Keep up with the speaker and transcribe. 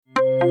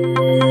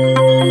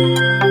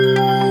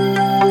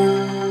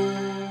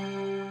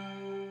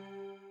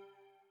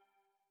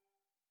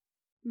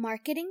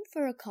Marketing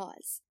for a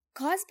cause.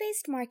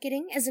 Cause-based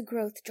marketing is a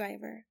growth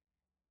driver.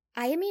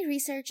 IME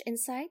Research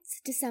Insights,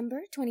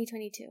 December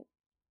 2022.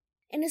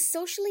 In a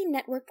socially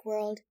networked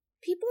world,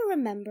 people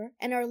remember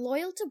and are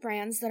loyal to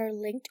brands that are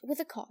linked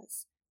with a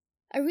cause.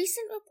 A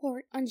recent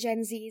report on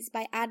Gen Zs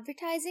by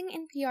advertising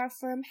and PR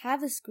firm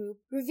Havas Group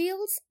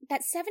reveals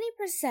that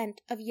 70%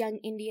 of young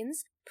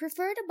Indians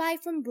prefer to buy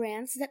from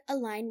brands that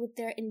align with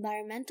their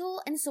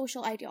environmental and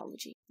social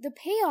ideology. The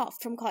payoff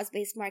from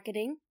cause-based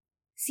marketing,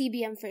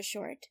 CBM for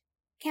short,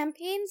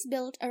 campaigns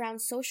built around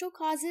social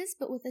causes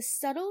but with a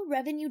subtle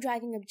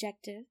revenue-driving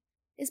objective,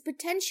 is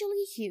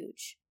potentially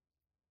huge.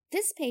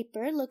 This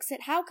paper looks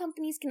at how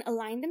companies can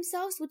align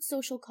themselves with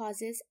social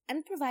causes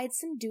and provides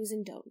some do's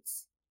and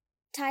don'ts.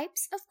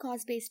 Types of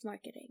cause-based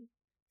marketing.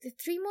 The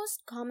three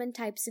most common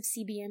types of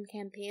CBM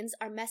campaigns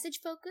are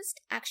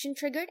message-focused,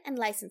 action-triggered, and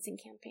licensing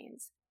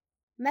campaigns.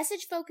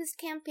 Message-focused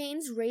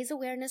campaigns raise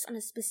awareness on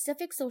a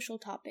specific social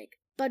topic.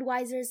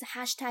 Budweiser's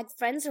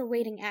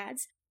 #FriendsAreWaiting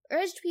ads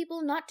urged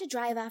people not to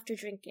drive after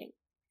drinking.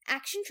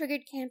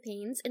 Action-triggered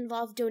campaigns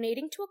involve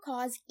donating to a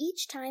cause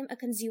each time a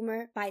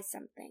consumer buys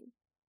something.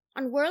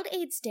 On World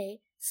AIDS Day,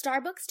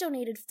 Starbucks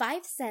donated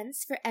 5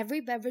 cents for every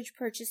beverage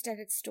purchased at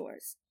its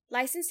stores.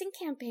 Licensing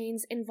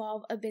campaigns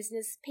involve a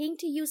business paying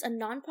to use a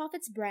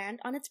nonprofit's brand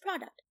on its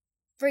product.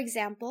 For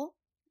example,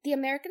 the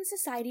American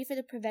Society for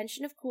the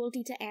Prevention of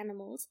Cruelty to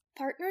Animals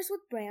partners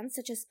with brands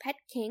such as Pet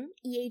King,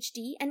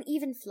 EHD, and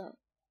Evenflo,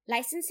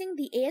 licensing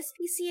the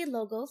ASPCA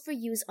logo for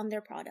use on their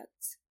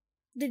products.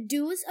 The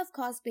do's of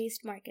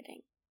cause-based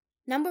marketing.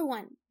 Number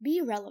 1, be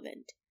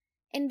relevant.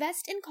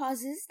 Invest in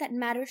causes that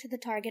matter to the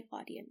target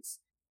audience.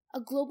 A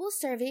global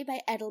survey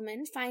by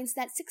Edelman finds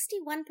that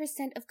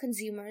 61% of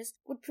consumers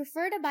would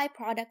prefer to buy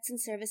products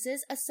and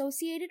services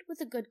associated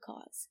with a good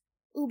cause.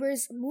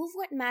 Uber's Move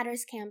What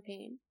Matters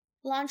campaign,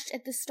 launched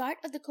at the start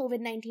of the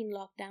COVID-19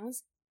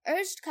 lockdowns,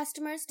 urged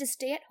customers to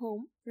stay at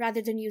home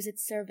rather than use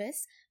its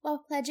service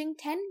while pledging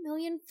 10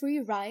 million free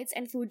rides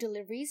and food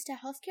deliveries to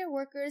healthcare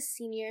workers,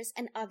 seniors,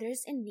 and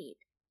others in need.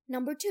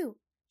 Number 2,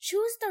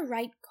 choose the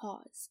right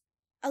cause.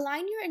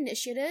 Align your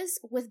initiatives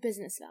with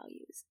business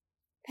values.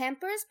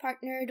 Pampers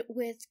partnered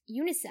with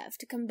UNICEF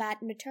to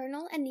combat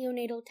maternal and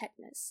neonatal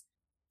tetanus.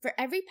 For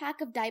every pack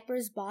of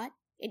diapers bought,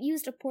 it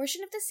used a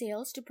portion of the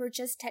sales to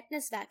purchase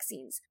tetanus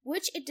vaccines,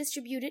 which it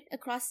distributed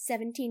across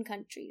 17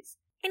 countries.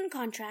 In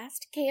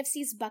contrast,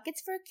 KFC's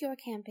Buckets for a Cure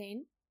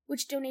campaign,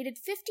 which donated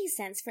 50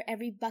 cents for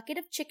every bucket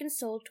of chicken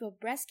sold to a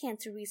breast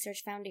cancer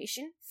research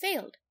foundation,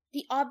 failed.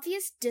 The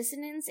obvious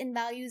dissonance in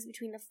values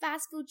between a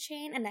fast food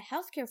chain and a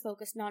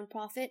healthcare-focused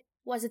nonprofit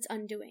was its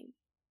undoing.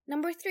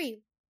 Number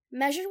 3,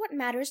 measure what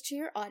matters to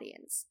your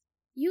audience.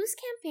 Use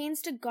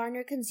campaigns to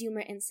garner consumer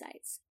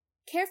insights.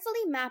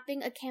 Carefully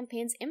mapping a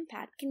campaign's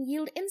impact can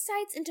yield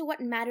insights into what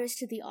matters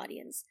to the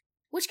audience,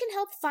 which can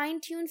help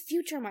fine-tune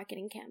future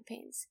marketing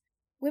campaigns.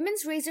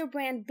 Women's razor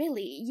brand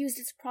Billy used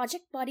its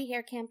Project Body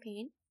Hair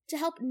campaign to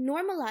help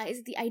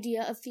normalize the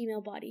idea of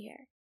female body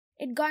hair.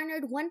 It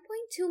garnered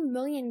 1.2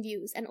 million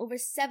views and over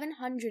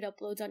 700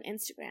 uploads on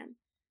Instagram.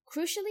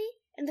 Crucially,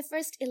 in the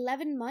first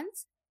 11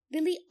 months,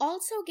 Billy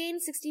also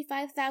gained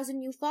 65,000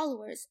 new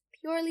followers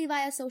purely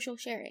via social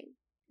sharing.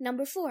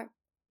 Number 4,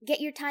 get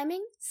your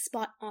timing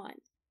spot on.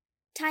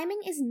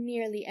 Timing is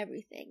nearly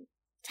everything.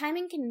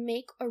 Timing can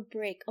make or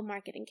break a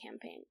marketing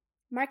campaign.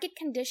 Market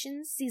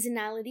conditions,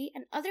 seasonality,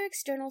 and other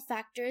external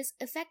factors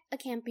affect a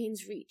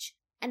campaign's reach,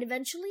 and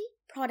eventually,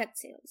 product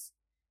sales.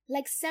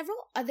 Like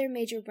several other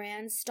major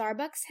brands,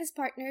 Starbucks has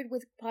partnered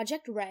with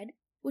Project Red,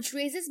 which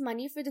raises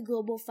money for the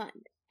Global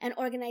Fund, an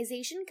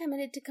organization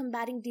committed to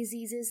combating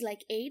diseases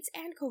like AIDS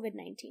and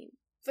COVID-19.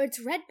 For its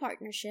Red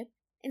partnership,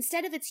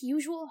 instead of its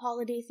usual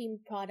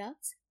holiday-themed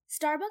products,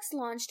 Starbucks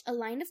launched a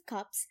line of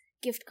cups,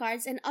 gift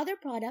cards, and other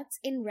products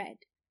in red.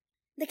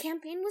 The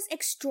campaign was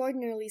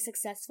extraordinarily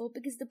successful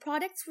because the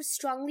products were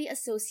strongly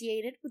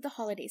associated with the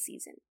holiday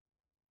season.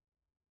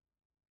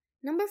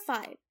 Number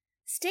 5,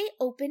 stay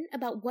open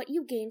about what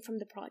you gain from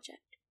the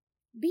project.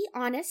 Be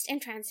honest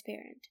and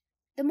transparent.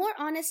 The more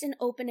honest and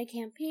open a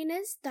campaign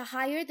is, the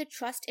higher the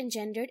trust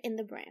engendered in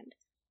the brand.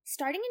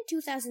 Starting in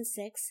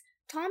 2006,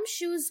 Tom's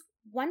Shoes'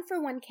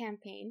 1-for-1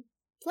 campaign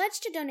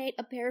pledged to donate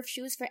a pair of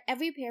shoes for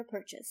every pair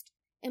purchased.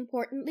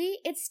 Importantly,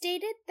 it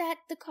stated that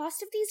the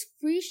cost of these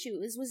free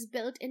shoes was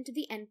built into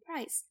the end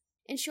price,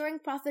 ensuring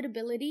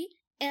profitability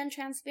and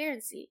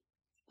transparency.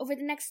 Over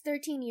the next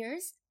 13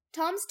 years,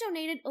 Tom's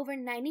donated over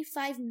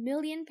 95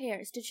 million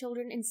pairs to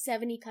children in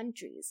 70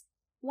 countries.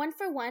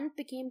 1-for-1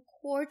 became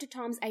core to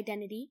Tom's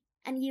identity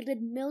and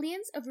yielded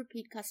millions of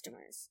repeat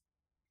customers.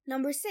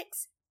 Number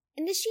 6,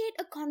 initiate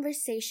a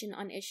conversation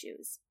on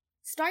issues.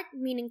 Start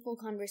meaningful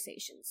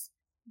conversations.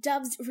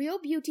 Dove's Real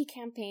Beauty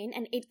campaign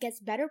and It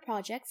Gets Better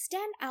project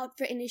stand out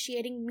for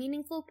initiating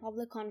meaningful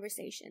public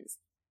conversations.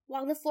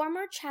 While the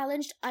former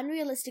challenged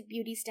unrealistic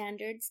beauty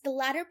standards, the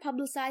latter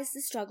publicized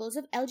the struggles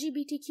of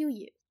LGBTQ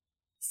youth.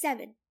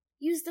 7.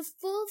 Use the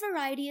full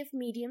variety of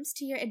mediums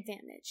to your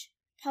advantage.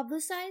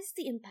 publicize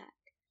the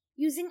impact,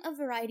 using a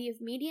variety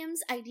of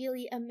mediums,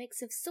 ideally a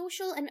mix of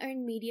social and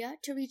earned media,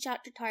 to reach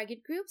out to target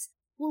groups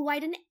will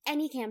widen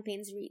any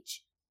campaign's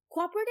reach.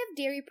 Cooperative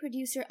dairy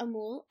producer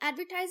Amul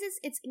advertises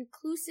its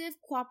inclusive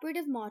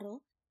cooperative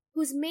model,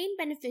 whose main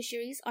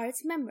beneficiaries are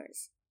its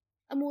members.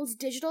 Amul's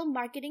digital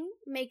marketing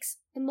makes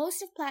the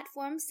most of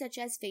platforms such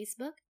as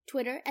Facebook,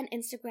 Twitter, and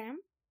Instagram,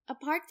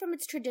 apart from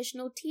its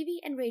traditional TV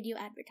and radio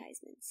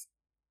advertisements.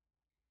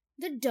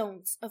 The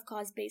don'ts of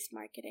cause-based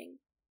marketing.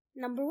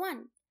 Number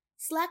 1.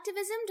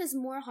 Slacktivism does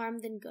more harm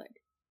than good.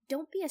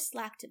 Don't be a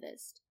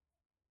slacktivist.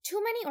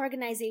 Too many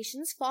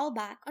organizations fall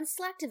back on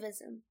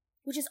slacktivism,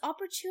 which is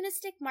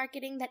opportunistic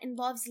marketing that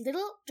involves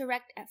little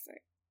direct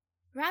effort.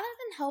 Rather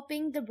than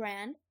helping the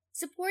brand,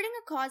 supporting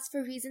a cause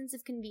for reasons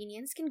of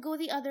convenience can go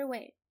the other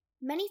way.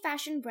 Many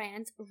fashion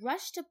brands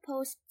rush to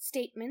post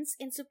statements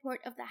in support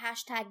of the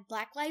hashtag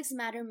Black Lives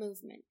Matter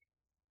movement.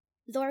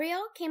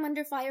 L'Oreal came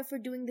under fire for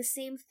doing the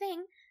same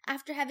thing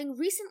after having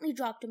recently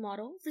dropped a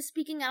model for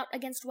speaking out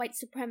against white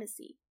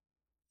supremacy.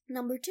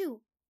 Number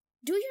 2.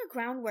 Do your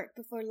groundwork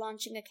before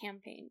launching a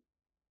campaign.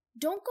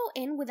 Don't go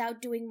in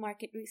without doing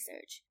market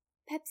research.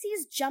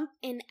 Pepsi's Jump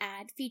In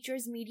ad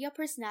features media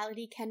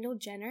personality Kendall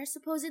Jenner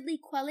supposedly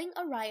quelling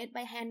a riot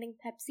by handing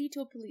Pepsi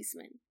to a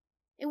policeman.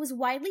 It was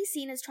widely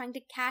seen as trying to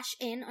cash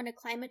in on a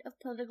climate of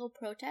political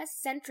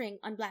protest centering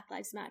on Black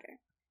Lives Matter.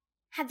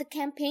 Had the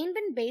campaign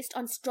been based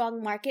on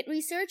strong market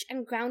research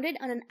and grounded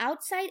on an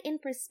outside-in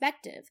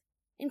perspective,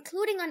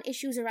 including on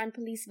issues around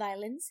police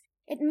violence,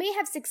 it may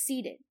have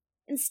succeeded.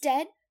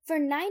 Instead, for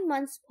 9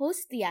 months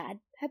post the ad,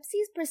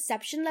 Pepsi's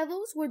perception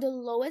levels were the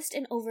lowest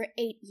in over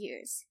 8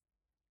 years.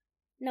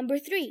 Number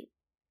 3.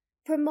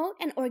 Promote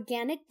an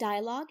organic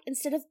dialogue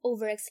instead of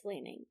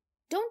over-explaining.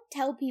 Don't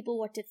tell people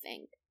what to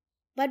think.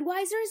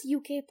 Budweiser's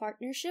UK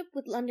partnership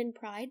with London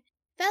Pride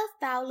fell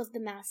foul of the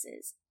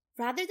masses.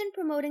 Rather than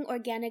promoting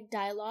organic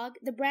dialogue,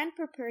 the brand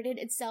purported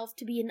itself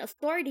to be an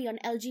authority on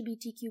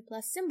LGBTQ+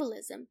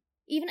 symbolism,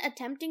 even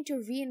attempting to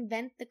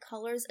reinvent the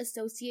colors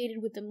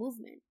associated with the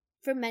movement.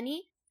 For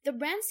many, the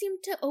brand seemed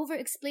to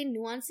over-explain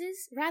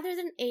nuances rather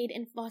than aid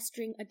in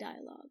fostering a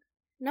dialogue.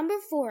 Number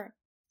 4.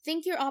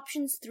 Think your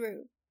options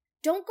through.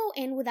 Don't go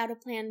in without a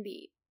plan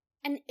B.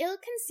 An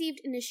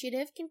ill-conceived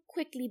initiative can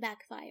quickly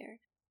backfire.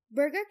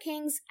 Burger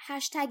King's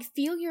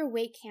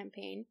 #FeelYourWay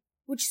campaign,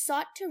 which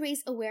sought to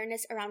raise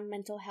awareness around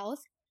mental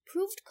health,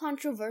 proved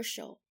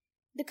controversial.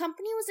 The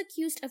company was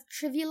accused of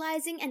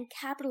trivializing and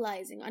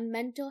capitalizing on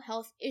mental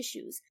health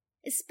issues,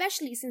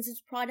 especially since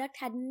its product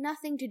had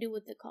nothing to do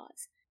with the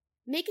cause.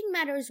 Making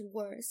matters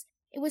worse,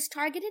 it was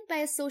targeted by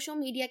a social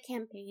media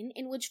campaign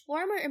in which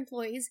former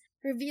employees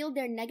revealed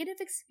their negative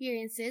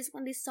experiences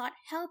when they sought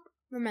help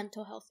for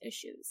mental health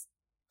issues.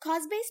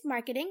 Cause-based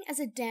marketing as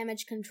a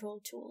damage control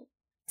tool.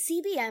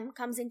 CBM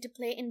comes into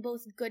play in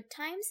both good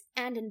times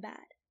and in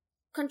bad.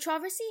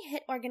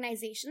 Controversy-hit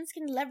organizations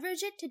can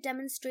leverage it to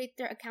demonstrate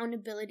their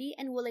accountability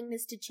and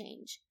willingness to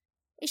change.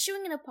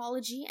 Issuing an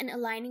apology and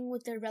aligning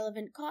with their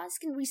relevant cause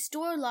can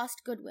restore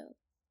lost goodwill.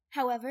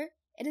 However,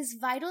 it is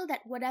vital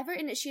that whatever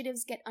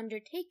initiatives get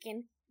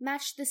undertaken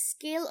match the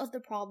scale of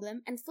the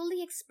problem and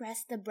fully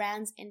express the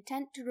brand's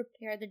intent to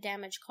repair the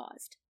damage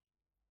caused.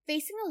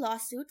 Facing a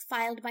lawsuit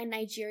filed by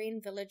Nigerian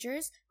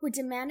villagers who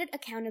demanded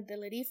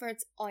accountability for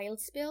its oil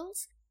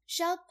spills,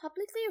 Shell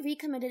publicly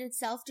recommitted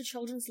itself to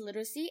children's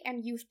literacy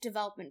and youth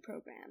development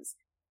programs.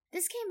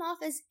 This came off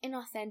as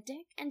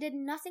inauthentic and did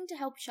nothing to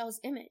help Shell's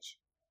image.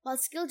 While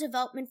skill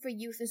development for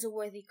youth is a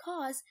worthy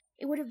cause,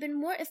 it would have been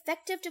more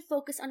effective to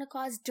focus on a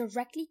cause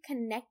directly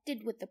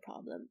connected with the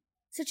problem,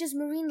 such as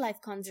marine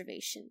life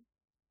conservation.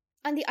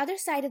 On the other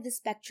side of the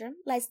spectrum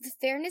lies the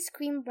fairness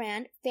cream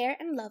brand Fair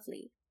and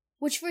Lovely,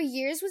 which for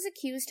years was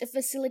accused of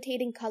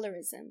facilitating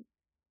colorism.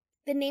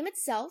 The name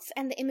itself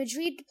and the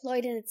imagery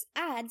deployed in its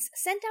ads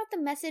sent out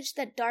the message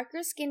that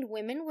darker-skinned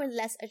women were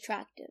less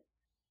attractive.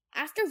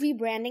 After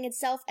rebranding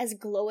itself as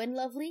Glow and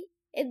Lovely,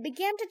 it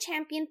began to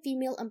champion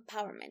female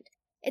empowerment.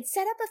 It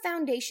set up a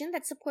foundation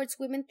that supports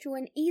women through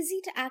an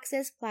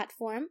easy-to-access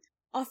platform,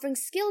 offering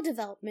skill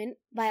development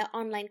via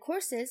online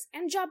courses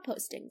and job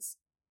postings.